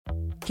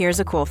Here's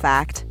a cool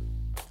fact.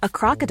 A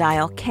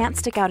crocodile can't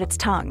stick out its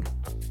tongue.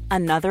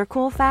 Another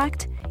cool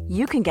fact,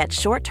 you can get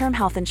short-term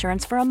health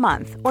insurance for a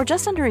month or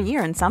just under a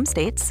year in some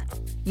states.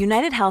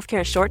 United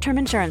Healthcare short-term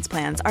insurance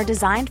plans are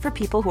designed for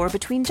people who are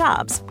between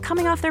jobs,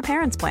 coming off their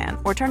parents' plan,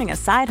 or turning a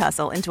side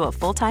hustle into a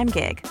full-time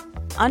gig.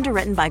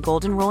 Underwritten by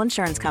Golden Rule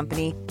Insurance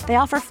Company, they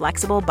offer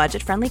flexible,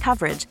 budget-friendly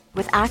coverage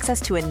with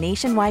access to a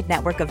nationwide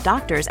network of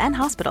doctors and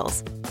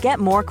hospitals. Get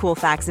more cool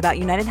facts about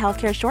United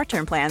Healthcare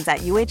short-term plans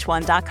at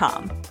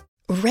uh1.com.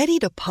 Ready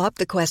to pop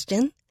the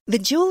question?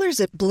 The jewelers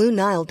at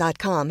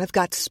BlueNile.com have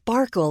got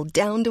sparkle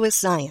down to a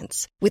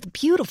science with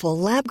beautiful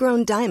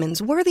lab-grown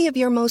diamonds worthy of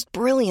your most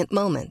brilliant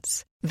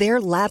moments.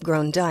 Their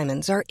lab-grown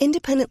diamonds are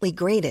independently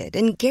graded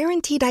and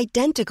guaranteed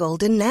identical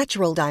to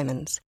natural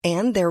diamonds,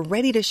 and they're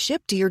ready to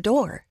ship to your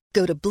door.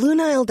 Go to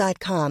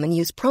BlueNile.com and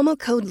use promo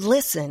code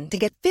LISTEN to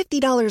get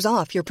 $50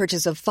 off your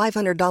purchase of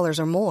 $500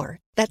 or more.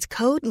 That's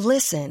code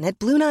LISTEN at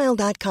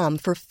BlueNile.com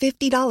for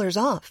 $50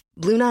 off.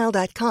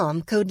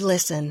 BlueNile.com, code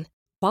LISTEN.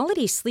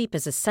 Quality sleep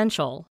is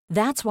essential.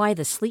 That's why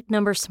the Sleep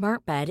Number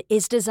Smart Bed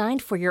is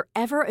designed for your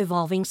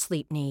ever-evolving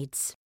sleep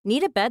needs.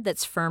 Need a bed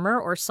that's firmer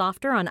or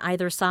softer on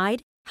either side?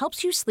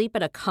 Helps you sleep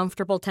at a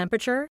comfortable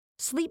temperature?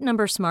 Sleep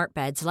Number Smart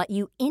Beds let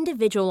you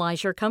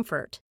individualize your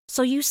comfort,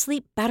 so you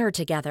sleep better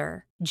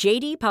together.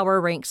 J.D. Power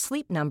ranks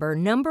Sleep Number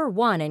number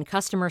 1 in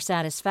customer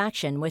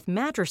satisfaction with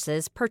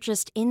mattresses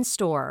purchased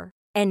in-store.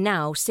 And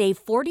now,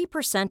 save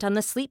 40% on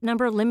the Sleep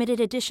Number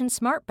Limited Edition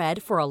Smart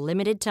Bed for a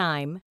limited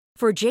time.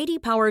 For J.D.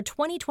 Power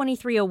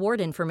 2023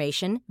 award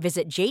information,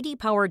 visit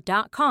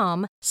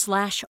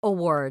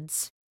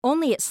jdpower.com/awards.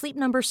 Only at Sleep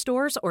Number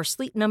stores or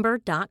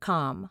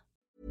sleepnumber.com.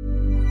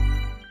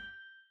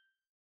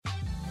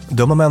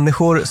 Dumma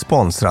människor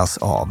sponsras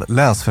av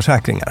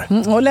Länsförsäkringar.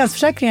 Och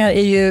Länsförsäkringar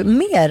är ju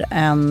mer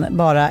än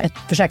bara ett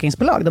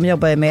försäkringsbolag. De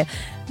jobbar ju med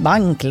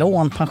bank,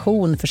 lån,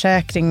 pension,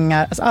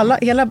 försäkringar, alltså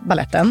hela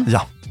balletten.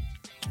 Ja.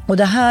 Och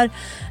det här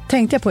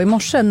tänkte jag på i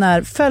morse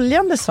när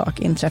följande sak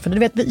inträffade. Du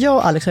vet, jag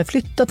och Alex har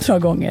flyttat några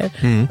gånger.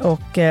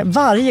 Och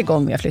varje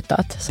gång vi har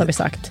flyttat så har vi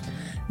sagt,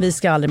 vi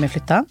ska aldrig mer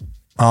flytta.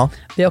 Ja.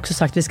 Vi har också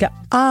sagt, vi ska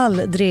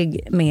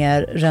aldrig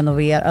mer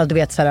renovera. Du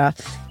vet, såhär,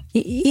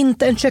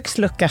 inte en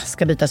kökslucka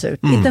ska bytas ut.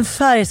 Inte en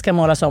färg ska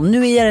målas om.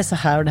 Nu är det så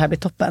här och det här blir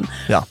toppen.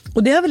 Ja.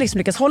 Och det har vi liksom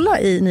lyckats hålla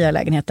i nya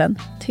lägenheten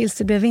tills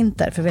det blev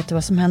vinter. För vet du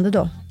vad som hände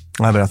då?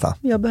 Jag berätta.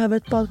 Jag behöver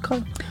ett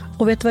badkar.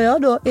 Och vet du vad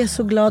jag då är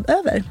så glad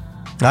över?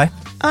 Nej.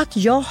 Att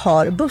jag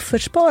har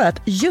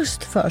buffertsparat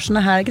just för såna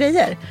här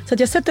grejer. Så att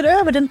jag sätter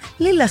över den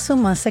lilla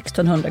summan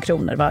 1600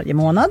 kronor varje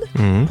månad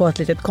på ett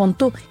litet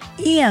konto.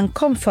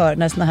 Enkom för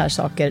när såna här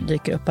saker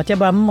dyker upp. Att jag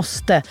bara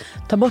måste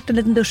ta bort en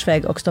liten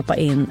duschvägg och stoppa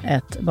in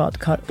ett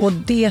badkar. Och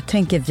det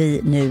tänker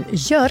vi nu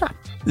göra.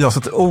 Ja, så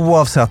att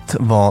oavsett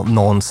vad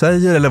någon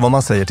säger eller vad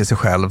man säger till sig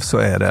själv så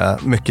är det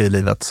mycket i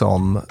livet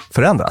som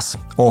förändras.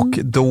 Och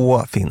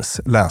då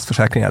finns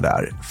Länsförsäkringar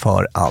där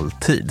för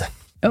alltid.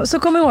 Så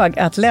kom ihåg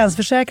att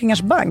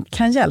Länsförsäkringars bank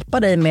kan hjälpa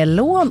dig med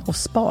lån och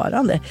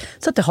sparande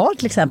så att du har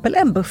till exempel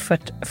en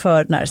buffert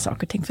för när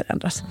saker och ting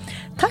förändras.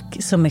 Tack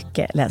så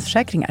mycket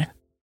Länsförsäkringar.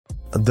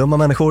 Dumma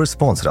människor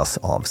sponsras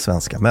av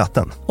Svenska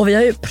Möten. Och vi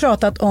har ju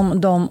pratat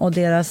om dem och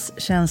deras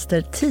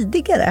tjänster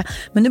tidigare.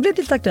 Men nu blir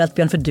det lite aktuellt,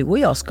 Björn, för du och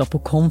jag ska på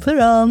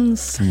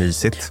konferens.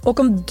 Mysigt. Och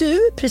om du,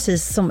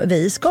 precis som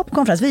vi, ska på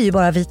konferens, vi är ju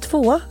bara vi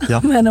två.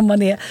 Ja. Men om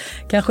man är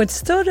kanske ett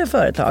större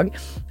företag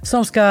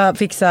som ska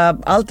fixa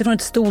allt ifrån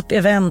ett stort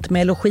event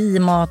med logi,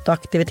 mat och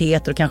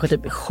aktiviteter och kanske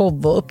typ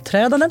show och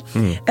uppträdanden.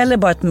 Eller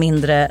bara ett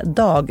mindre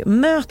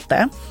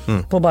dagmöte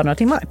på bara några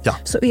timmar. Ja.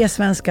 Så är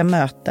Svenska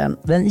Möten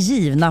den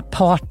givna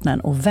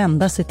partnern att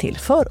vända sig till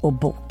för att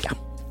boka.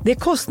 Det är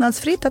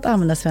kostnadsfritt att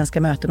använda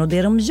Svenska Möten och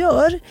det de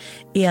gör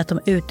är att de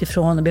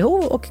utifrån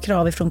behov och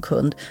krav ifrån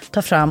kund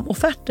tar fram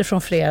offerter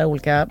från flera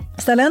olika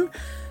ställen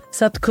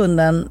så att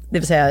kunden, det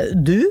vill säga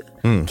du,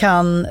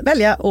 kan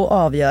välja och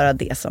avgöra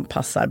det som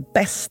passar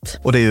bäst.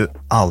 Och det är ju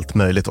allt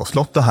möjligt då.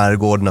 Slott och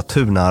herrgård,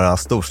 naturnära,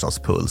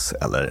 storstadspuls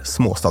eller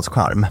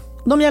småstadscharm.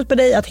 De hjälper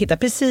dig att hitta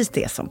precis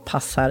det som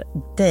passar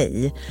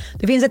dig.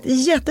 Det finns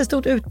ett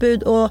jättestort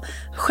utbud och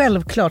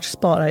självklart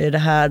sparar ju det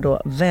här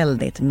då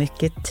väldigt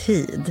mycket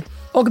tid.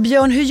 Och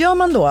Björn, hur gör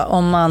man då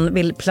om man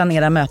vill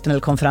planera möten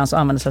eller konferens och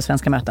använda sig av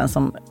Svenska Möten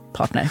som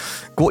partner?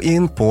 Gå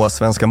in på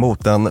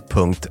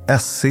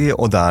svenskamoten.se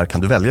och där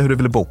kan du välja hur du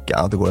vill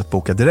boka. Det går att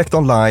boka direkt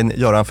online,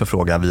 göra en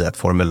förfrågan via ett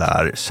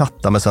formulär,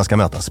 chatta med Svenska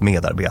Mötens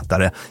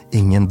medarbetare,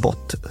 ingen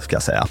bot ska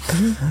jag säga,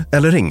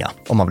 eller ringa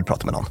om man vill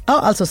prata med någon. Ja,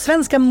 alltså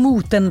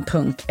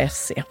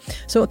svenskamoten.se.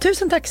 Så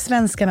tusen tack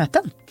Svenska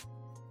Möten.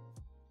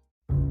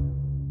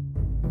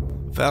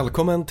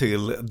 Välkommen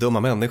till Dumma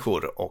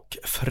människor och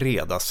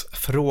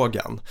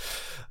fredagsfrågan.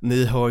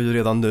 Ni hör ju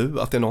redan nu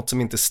att det är något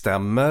som inte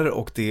stämmer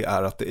och det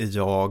är att det är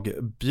jag,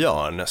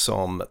 Björn,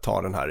 som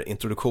tar den här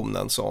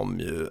introduktionen som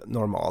ju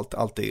normalt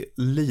alltid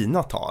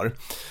Lina tar.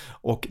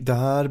 Och det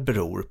här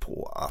beror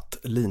på att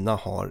Lina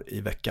har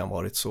i veckan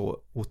varit så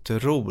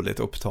otroligt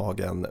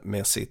upptagen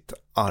med sitt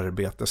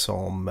arbete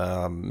som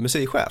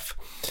museichef.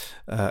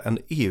 En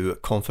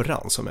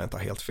EU-konferens om jag inte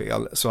har helt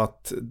fel, så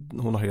att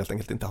hon har helt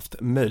enkelt inte haft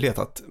möjlighet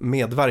att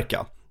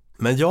medverka.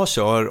 Men jag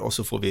kör och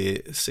så får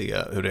vi se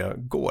hur det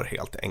går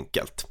helt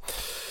enkelt.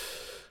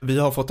 Vi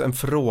har fått en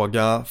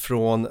fråga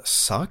från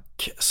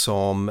Zack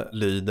som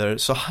lyder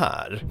så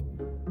här.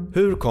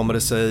 Hur kommer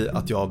det sig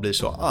att jag blir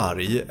så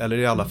arg eller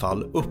i alla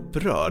fall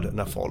upprörd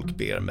när folk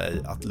ber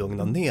mig att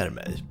lugna ner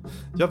mig?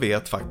 Jag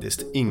vet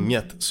faktiskt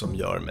inget som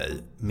gör mig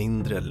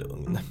mindre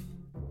lugn.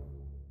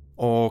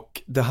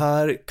 Och det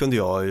här kunde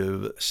jag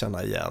ju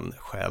känna igen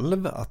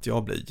själv, att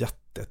jag blir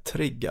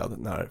jättetriggad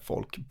när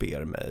folk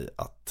ber mig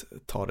att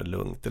ta det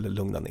lugnt eller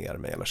lugna ner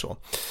mig eller så.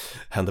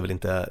 Händer väl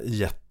inte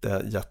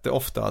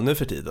jätteofta nu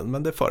för tiden,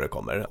 men det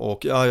förekommer.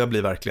 Och ja, jag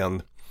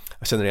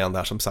känner igen det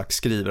här som Zack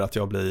skriver, att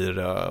jag blir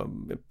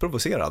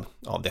provocerad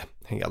av det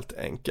helt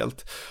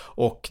enkelt.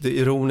 Och det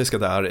ironiska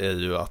där är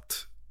ju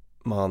att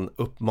man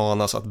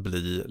uppmanas att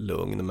bli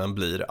lugn men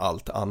blir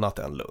allt annat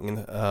än lugn.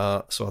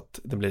 Så att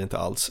det blir inte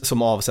alls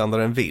som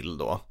avsändaren vill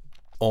då.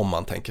 Om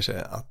man tänker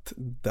sig att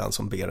den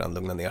som ber en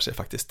lugna ner sig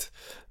faktiskt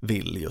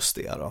vill just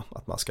det då.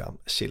 Att man ska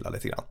chilla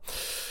lite grann.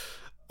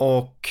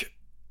 Och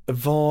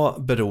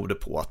vad beror det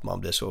på att man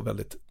blir så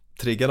väldigt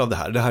triggad av det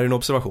här? Det här är en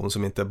observation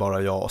som inte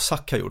bara jag och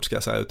Zack har gjort, ska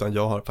jag säga, utan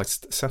jag har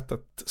faktiskt sett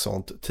ett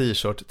sånt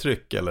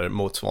t-shirt-tryck eller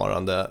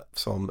motsvarande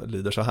som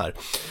lyder så här.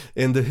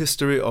 In the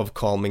history of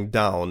calming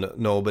down,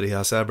 nobody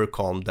has ever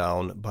calmed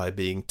down by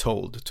being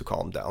told to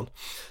calm down.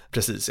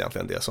 Precis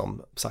egentligen det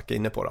som Zack är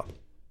inne på då.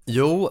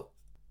 Jo,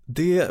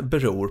 det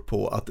beror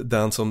på att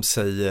den som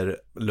säger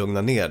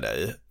lugna ner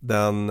dig,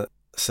 den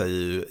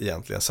säger ju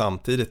egentligen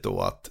samtidigt då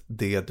att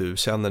det du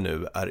känner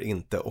nu är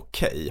inte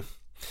okej.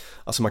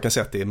 Alltså man kan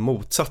säga att det är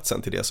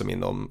motsatsen till det som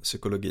inom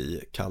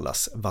psykologi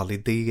kallas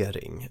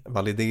validering.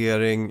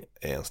 Validering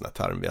är en sån här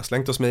term vi har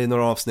slängt oss med i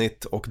några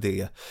avsnitt, och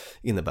det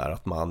innebär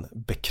att man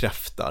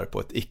bekräftar på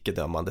ett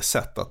icke-dömande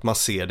sätt att man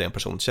ser det en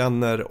person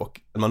känner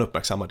och man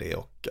uppmärksammar det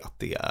och att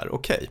det är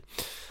okej.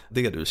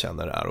 Det du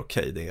känner är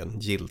okej, det är en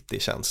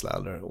giltig känsla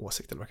eller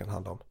åsikt eller vad det kan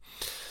handla om.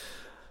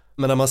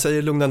 Men när man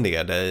säger lugna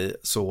ner dig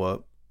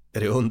så är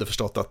det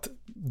underförstått att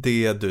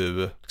det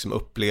du liksom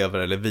upplever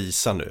eller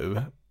visar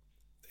nu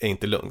är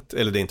inte lugnt,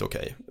 eller det är inte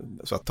okej.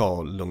 Så att ta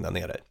och lugna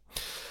ner dig.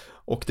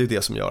 Och det är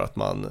det som gör att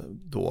man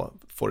då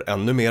får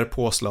ännu mer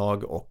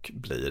påslag och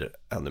blir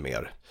ännu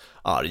mer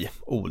arg,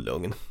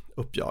 olugn,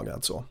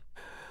 uppjagad så.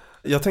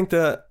 Jag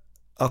tänkte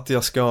att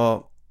jag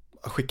ska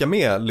skicka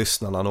med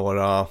lyssnarna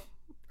några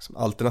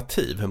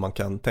alternativ hur man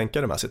kan tänka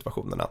i de här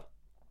situationerna.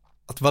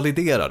 Att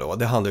validera då,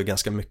 det handlar ju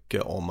ganska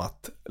mycket om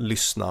att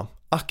lyssna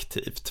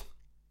aktivt.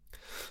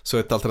 Så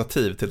ett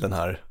alternativ till den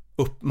här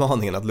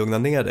uppmaningen att lugna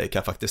ner dig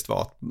kan faktiskt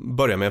vara att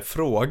börja med en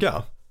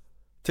fråga.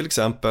 Till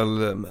exempel,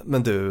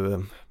 men du,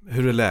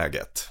 hur är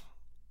läget?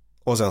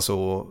 Och sen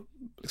så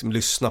liksom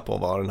lyssna på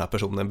vad den här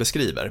personen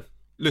beskriver.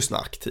 Lyssna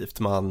aktivt,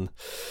 man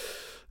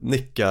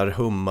nickar,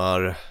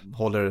 hummar,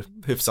 håller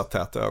hyfsat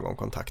tät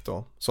ögonkontakt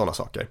och sådana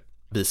saker.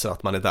 Visar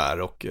att man är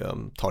där och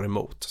tar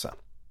emot så här,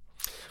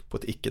 på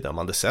ett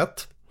icke-dömande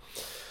sätt.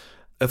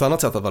 Ett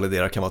annat sätt att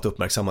validera kan vara att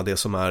uppmärksamma det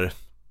som är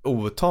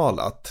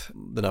outtalat.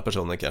 Den här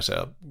personen kanske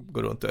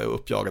går runt och är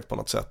uppjagad på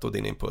något sätt och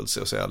din impuls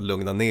är att säga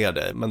lugna ner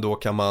dig. Men då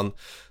kan man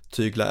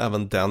tygla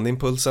även den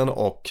impulsen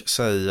och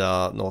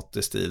säga något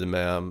i stil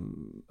med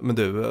men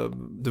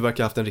du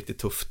verkar ha haft en riktigt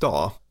tuff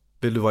dag.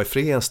 Vill du vara i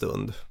fred en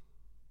stund?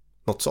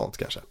 Något sånt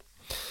kanske.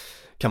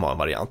 Kan vara en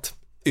variant.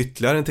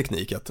 Ytterligare en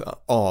teknik att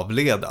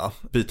avleda,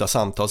 byta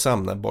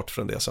samtalsämne bort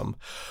från det som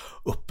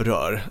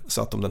upprör.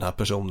 Så att om den här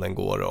personen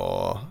går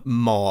och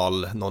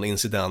mal någon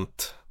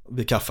incident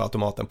vid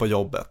kaffeautomaten på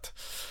jobbet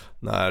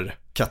när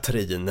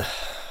Katrin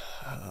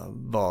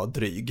var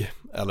dryg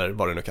eller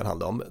vad det nu kan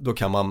handla om, då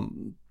kan man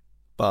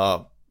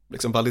bara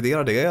liksom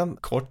validera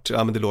det kort,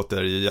 ja men det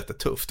låter ju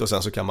jättetufft, och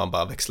sen så kan man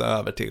bara växla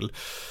över till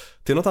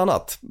något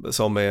annat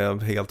som är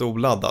helt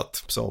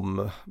oladdat,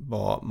 som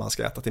vad man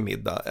ska äta till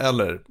middag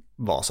eller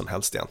vad som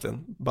helst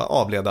egentligen. Bara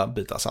avleda,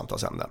 byta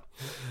samtalsämne.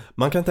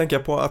 Man kan tänka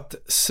på att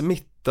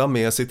smitta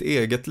med sitt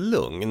eget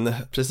lugn,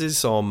 precis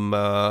som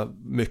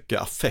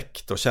mycket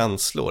affekt och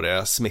känslor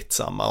är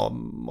smittsamma.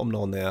 Om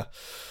någon är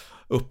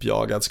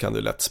uppjagad så kan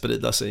det lätt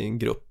sprida sig i en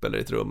grupp eller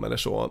i ett rum eller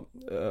så.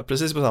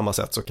 Precis på samma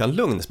sätt så kan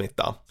lugn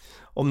smitta.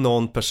 Om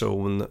någon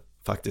person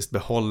faktiskt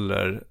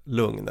behåller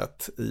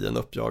lugnet i en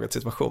uppjagad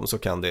situation så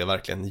kan det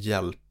verkligen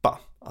hjälpa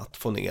att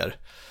få ner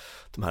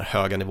de här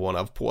höga nivåerna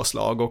av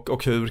påslag.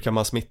 Och hur kan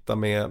man smitta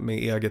med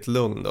eget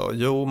lugn då?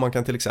 Jo, man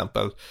kan till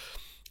exempel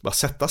bara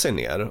sätta sig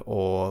ner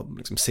och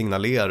liksom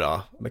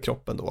signalera med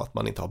kroppen då att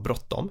man inte har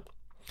bråttom.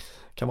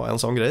 Kan vara en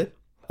sån grej.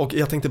 Och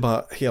jag tänkte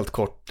bara helt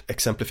kort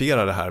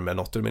exemplifiera det här med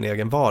något ur min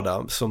egen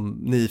vardag. Som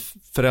ni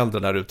föräldrar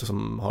där ute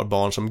som har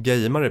barn som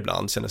gamer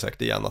ibland känner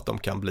säkert igen att de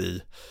kan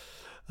bli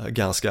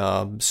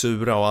ganska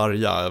sura och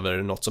arga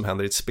över något som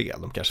händer i ett spel.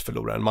 De kanske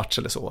förlorar en match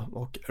eller så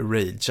och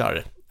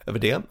ragear över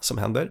det som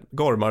händer.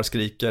 Gormar,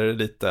 skriker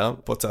lite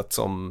på ett sätt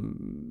som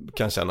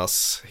kan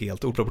kännas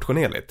helt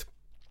oproportionerligt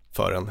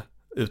för en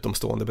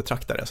utomstående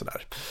betraktare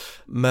sådär.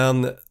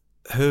 Men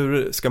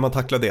Hur ska man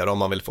tackla det då om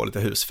man vill få lite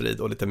husfrid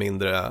och lite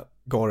mindre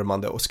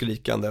gormande och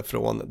skrikande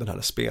från den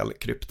här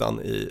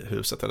spelkryptan i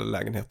huset eller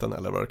lägenheten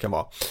eller vad det kan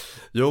vara?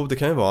 Jo, det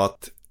kan ju vara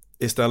att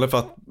istället för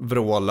att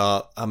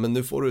vråla, men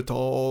nu får du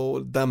ta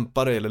och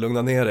dämpa dig eller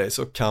lugna ner dig,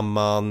 så kan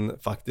man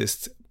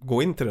faktiskt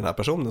gå in till den här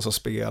personen som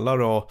spelar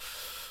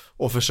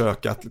och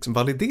försöka att liksom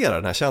validera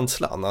den här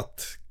känslan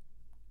att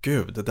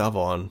gud, det där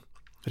var en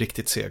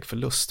riktigt seg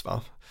förlust,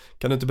 va?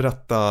 Kan du inte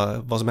berätta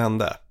vad som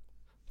hände?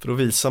 För då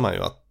visar man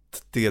ju att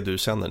det du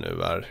känner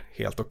nu är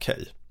helt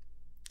okej.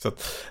 Så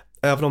att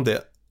även om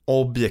det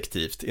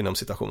objektivt, inom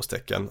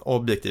citationstecken,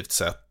 objektivt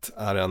sett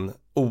är en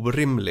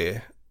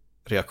orimlig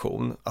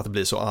reaktion att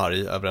bli så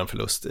arg över en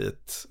förlust i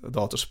ett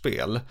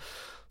datorspel,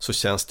 så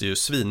känns det ju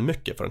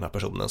svinmycket för den här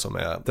personen som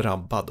är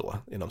drabbad då,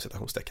 inom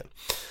citationstecken.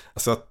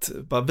 Så att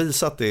bara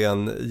visa att det är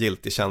en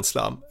giltig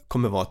känsla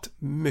kommer vara ett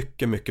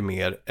mycket, mycket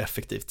mer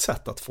effektivt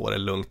sätt att få det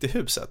lugnt i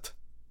huset.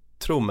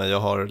 Tro mig, jag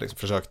har liksom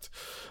försökt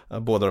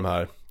båda de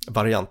här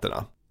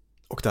varianterna.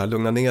 Och det här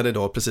lugna ner dig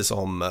då, precis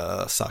som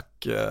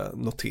Zack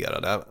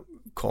noterade,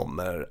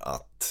 kommer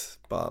att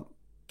bara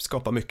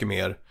skapa mycket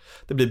mer.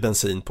 Det blir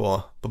bensin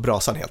på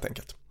brasan helt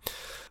enkelt.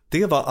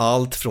 Det var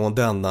allt från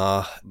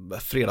denna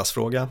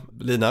fredagsfråga.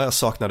 Lina, jag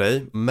saknar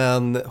dig,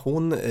 men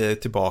hon är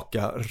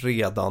tillbaka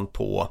redan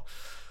på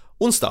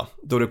onsdag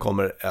då det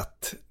kommer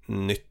ett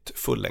nytt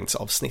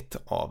fullängdsavsnitt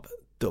av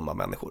Dumma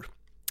människor.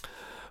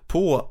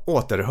 På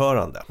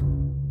återhörande.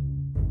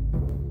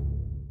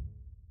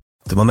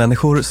 Dumma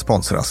människor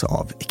sponsras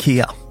av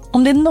IKEA.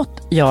 Om det är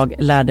något jag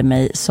lärde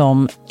mig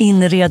som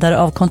inredare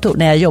av kontor,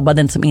 när jag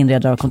jobbade inte som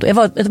inredare av kontor, jag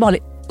var ett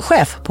vanligt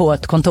chef på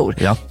ett kontor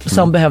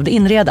som behövde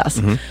inredas,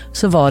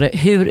 så var det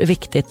hur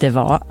viktigt det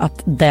var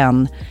att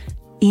den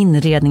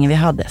inredningen vi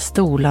hade,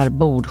 stolar,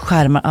 bord,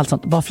 skärmar, allt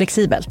sånt, var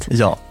flexibelt.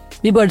 Ja.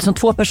 Vi började som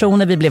 2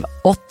 personer, vi blev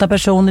 8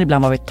 personer,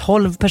 ibland var vi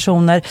 12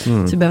 personer.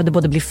 Så vi behövde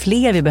både bli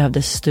fler, vi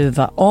behövde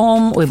stuva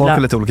om. Och folk har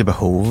lite olika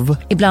behov.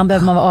 Ibland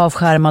behöver man vara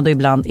avskärmad och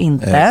ibland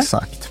inte.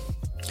 Exakt.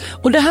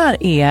 Och det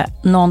här är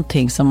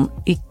någonting som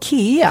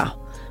IKEA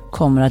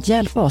kommer att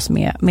hjälpa oss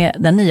med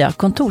den nya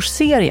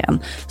kontorsserien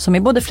som är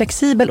både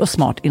flexibel och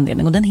smart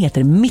inredning, och den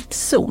heter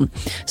Mittzon.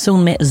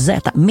 Zon med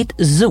Z,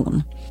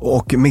 Mittzon.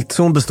 Och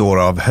Mittzon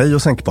består av höj-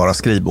 och sänkbara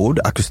skrivbord,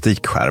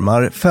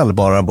 akustikskärmar,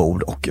 fällbara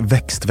bord och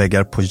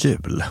växtväggar på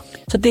hjul.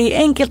 Så det är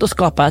enkelt att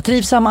skapa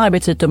trivsamma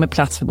arbetsytor med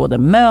plats för både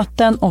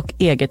möten och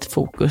eget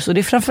fokus. Och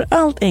det är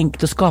framförallt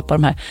enkelt att skapa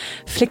de här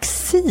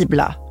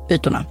flexibla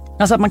ytorna.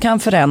 Alltså att man kan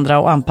förändra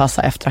och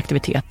anpassa efter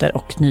aktiviteter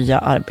och nya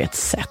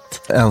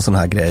arbetssätt. En sån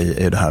här grej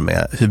är ju det här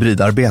med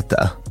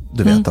hybridarbete.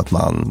 Du vet att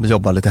man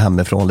jobbar lite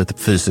hemifrån, lite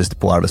fysiskt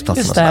på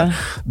arbetsplatserna.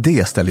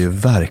 Det ställer ju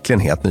verkligen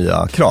helt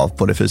nya krav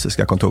på det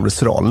fysiska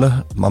kontorets roll.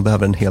 Man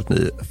behöver en helt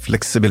ny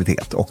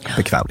flexibilitet och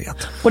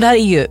bekvämlighet. Och det här är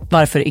ju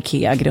varför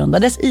IKEA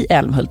grundades i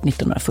Älmhult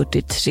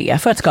 1943.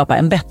 För att skapa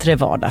en bättre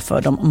vardag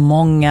för de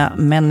många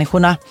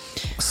människorna.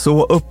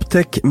 Så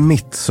upptäck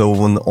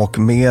Mittzon, och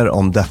mer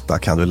om detta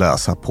kan du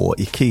läsa på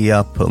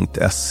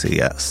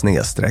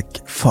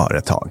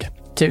ikea.se/företag.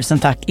 Tusen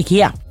tack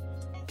IKEA!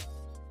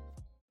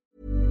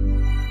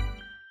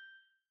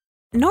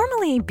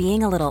 Normally,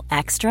 being a little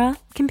extra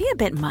can be a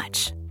bit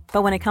much,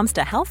 but when it comes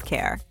to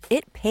healthcare,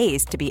 it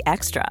pays to be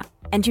extra.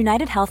 And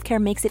United Healthcare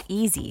makes it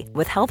easy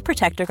with Health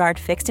Protector Guard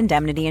fixed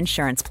indemnity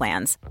insurance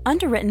plans.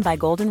 Underwritten by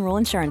Golden Rule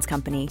Insurance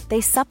Company, they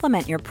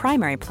supplement your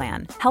primary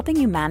plan,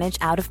 helping you manage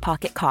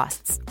out-of-pocket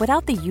costs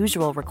without the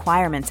usual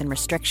requirements and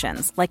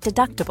restrictions like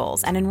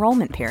deductibles and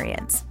enrollment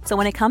periods. So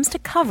when it comes to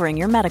covering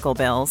your medical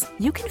bills,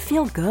 you can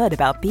feel good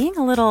about being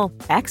a little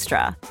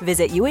extra.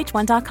 Visit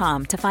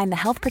uh1.com to find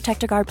the Health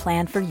Protector Guard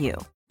plan for you.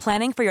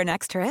 Planning for your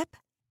next trip?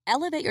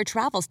 Elevate your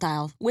travel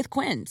style with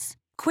Quince.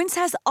 Quince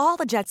has all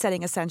the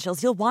jet-setting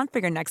essentials you'll want for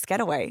your next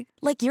getaway,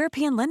 like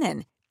European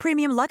linen,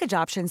 premium luggage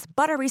options,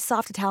 buttery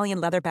soft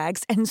Italian leather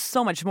bags, and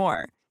so much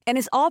more. And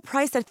is all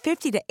priced at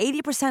 50 to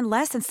 80%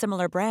 less than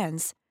similar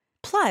brands.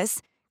 Plus,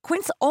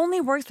 Quince only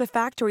works with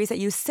factories that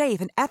use safe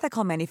and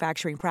ethical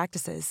manufacturing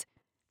practices.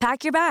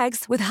 Pack your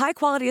bags with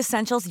high-quality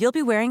essentials you'll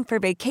be wearing for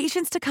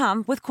vacations to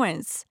come with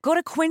Quince. Go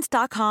to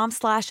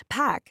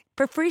quince.com/pack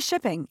for free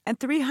shipping and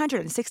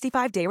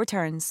 365-day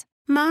returns.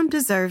 Mom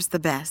deserves the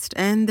best,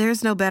 and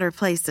there's no better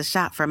place to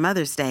shop for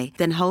Mother's Day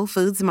than Whole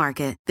Foods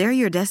Market. They're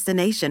your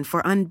destination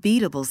for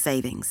unbeatable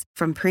savings,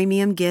 from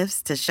premium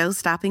gifts to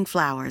show-stopping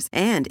flowers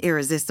and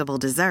irresistible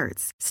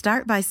desserts.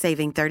 Start by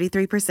saving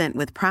 33%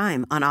 with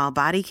Prime on all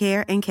body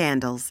care and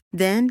candles.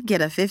 Then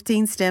get a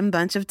 15-stem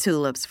bunch of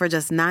tulips for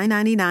just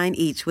 $9.99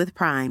 each with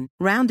Prime.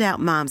 Round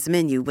out Mom's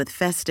menu with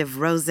festive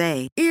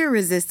rosé,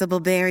 irresistible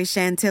berry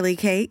chantilly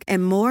cake,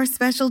 and more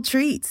special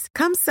treats.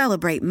 Come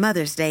celebrate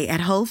Mother's Day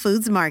at Whole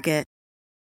Foods Market.